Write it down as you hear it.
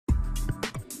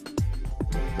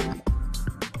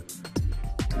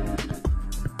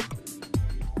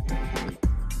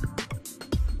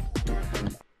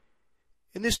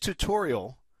In this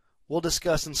tutorial, we'll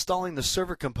discuss installing the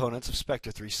server components of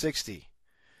Spector 360.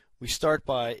 We start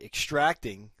by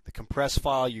extracting the compressed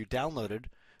file you downloaded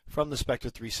from the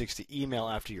Spector 360 email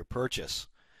after your purchase.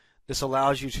 This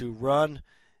allows you to run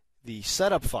the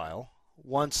setup file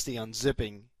once the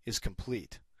unzipping is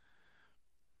complete.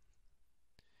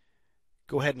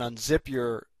 Go ahead and unzip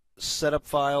your setup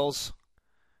files,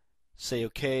 say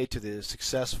OK to the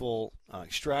successful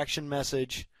extraction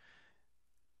message,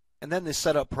 and then the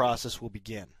setup process will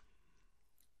begin.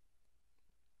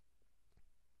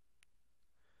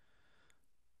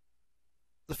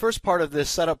 The first part of this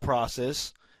setup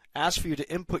process asks for you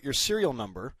to input your serial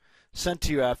number sent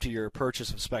to you after your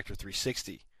purchase of Spector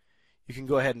 360. You can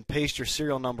go ahead and paste your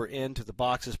serial number into the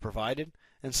boxes provided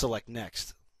and select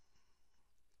Next.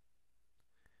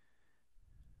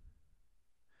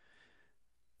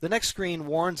 The next screen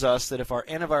warns us that if our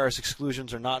antivirus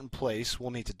exclusions are not in place, we'll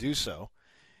need to do so.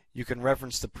 You can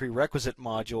reference the prerequisite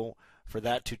module for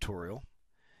that tutorial.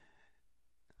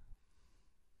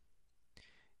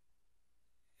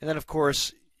 And then, of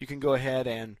course, you can go ahead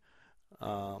and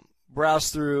browse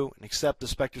through and accept the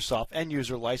SpectorSoft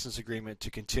end-user license agreement to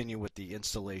continue with the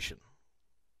installation.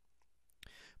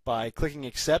 By clicking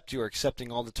Accept, you are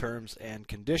accepting all the terms and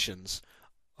conditions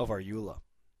of our EULA.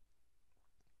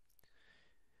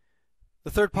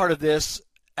 The third part of this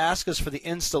asks us for the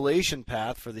installation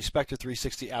path for the Spector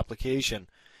 360 application.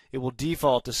 It will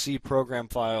default to C program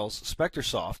files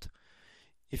SpectorSoft.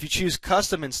 If you choose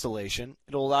custom installation,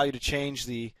 it will allow you to change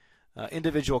the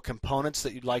individual components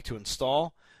that you'd like to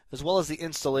install, as well as the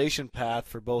installation path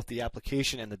for both the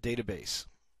application and the database.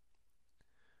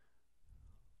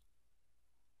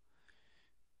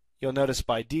 You'll notice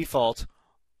by default,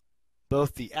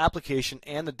 both the application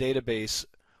and the database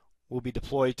will be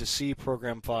deployed to C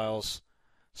program files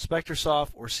SpectorSoft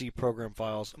or C program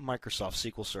files Microsoft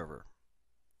SQL Server.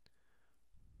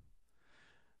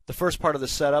 The first part of the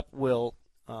setup will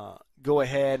go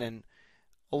ahead and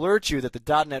alert you that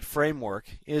the .NET framework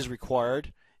is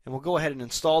required, and we'll go ahead and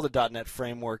install the .NET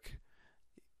framework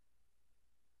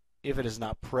if it is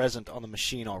not present on the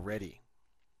machine already.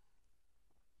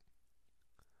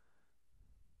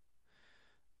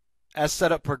 As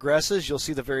setup progresses, you'll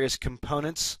see the various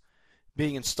components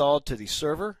being installed to the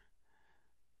server,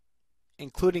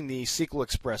 including the SQL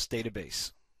Express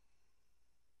database.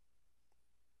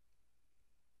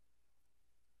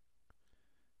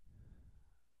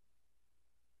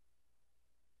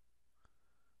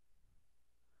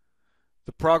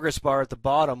 The progress bar at the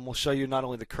bottom will show you not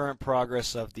only the current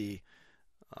progress of the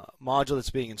module that's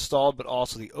being installed, but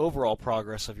also the overall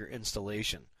progress of your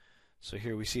installation. So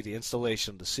here we see the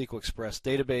installation of the SQL Express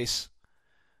database.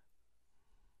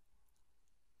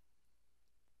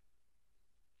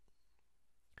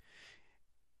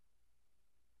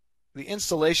 The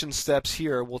installation steps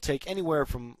here will take anywhere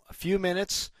from a few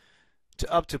minutes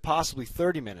to up to possibly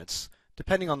 30 minutes,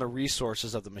 depending on the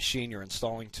resources of the machine you're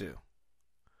installing to.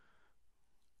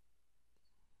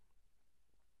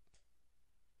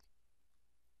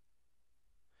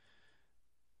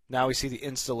 Now we see the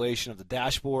installation of the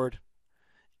dashboard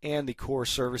and the core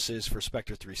services for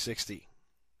Spector 360.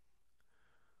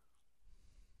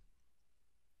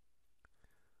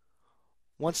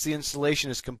 Once the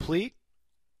installation is complete,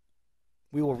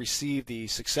 we will receive the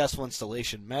successful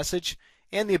installation message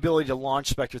and the ability to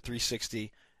launch Spector 360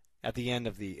 at the end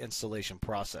of the installation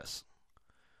process.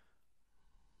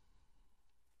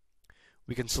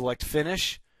 We can select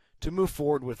Finish to move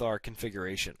forward with our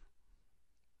configuration.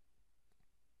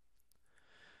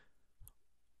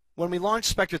 When we launch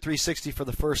Spector 360 for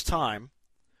the first time,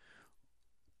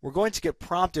 we're going to get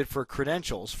prompted for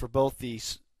credentials for both the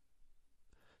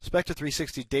Spector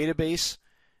 360 database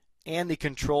and the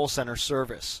Control Center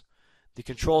service. The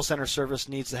Control Center service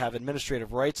needs to have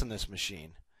administrative rights on this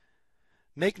machine.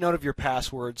 Make note of your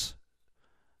passwords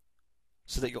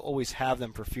so that you'll always have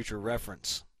them for future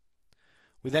reference.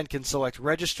 We then can select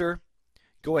Register.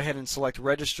 Go ahead and select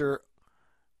Register.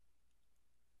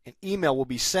 An email will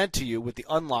be sent to you with the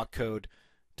unlock code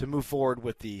to move forward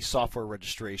with the software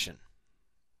registration.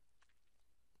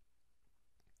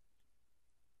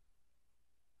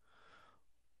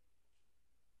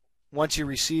 Once you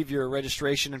receive your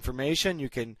registration information, you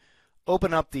can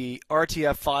open up the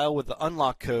RTF file with the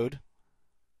unlock code.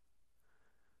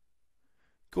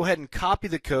 Go ahead and copy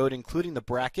the code, including the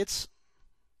brackets,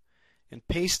 and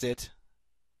paste it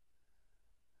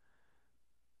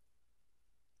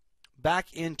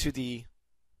back into the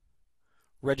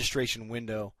registration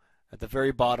window at the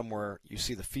very bottom where you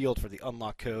see the field for the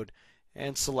unlock code,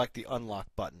 and select the unlock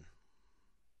button.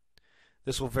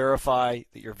 This will verify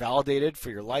that you're validated for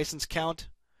your license count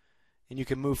and you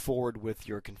can move forward with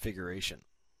your configuration.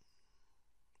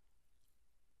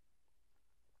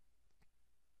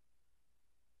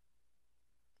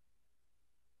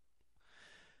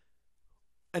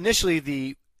 Initially,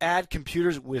 the Add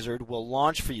Computers wizard will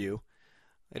launch for you.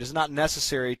 It is not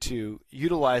necessary to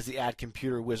utilize the Add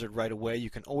Computer wizard right away. You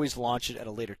can always launch it at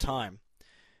a later time.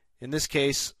 In this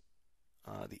case,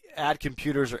 the Add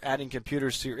Computers or adding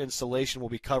computers to your installation will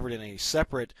be covered in a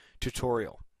separate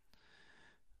tutorial.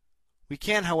 We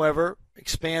can, however,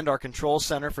 expand our control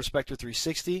center for Spector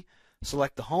 360,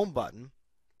 select the Home button,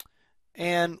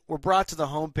 and we're brought to the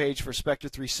home page for Spector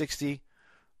 360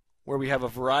 where we have a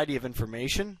variety of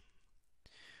information.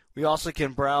 We also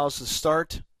can browse the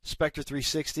Start Spector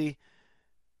 360.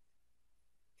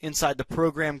 Inside the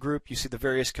program group, you see the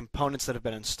various components that have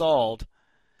been installed,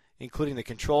 including the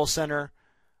control center,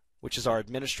 which is our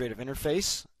administrative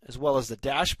interface, as well as the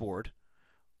dashboard,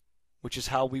 which is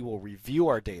how we will review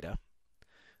our data,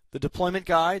 the deployment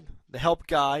guide, the help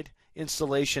guide,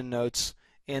 installation notes,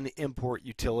 and the import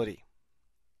utility.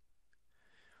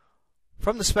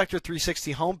 From the Spector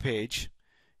 360 homepage,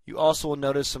 you also will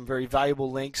notice some very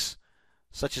valuable links,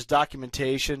 such as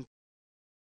documentation,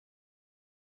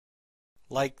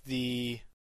 like the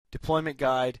deployment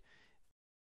guide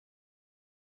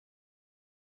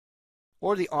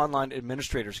or the online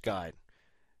administrator's guide.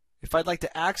 If I'd like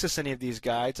to access any of these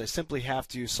guides, I simply have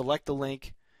to select the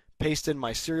link, paste in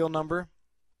my serial number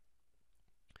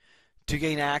to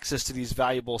gain access to these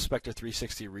valuable Spector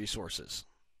 360 resources.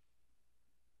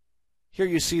 Here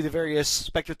you see the various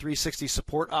Spector 360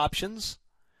 support options.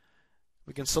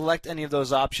 We can select any of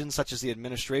those options, such as the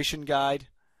administration guide,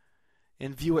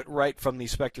 and view it right from the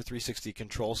Spector 360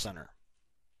 Control Center.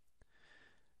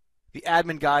 The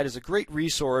admin guide is a great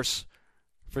resource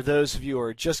for those of you who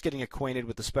are just getting acquainted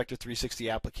with the Spector 360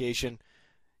 application.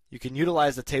 You can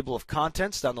utilize the table of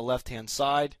contents down the left-hand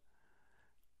side,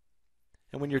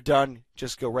 and when you're done,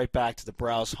 just go right back to the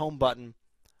Browse Home button.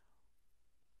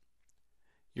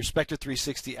 Your Spector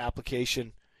 360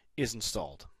 application is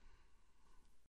installed.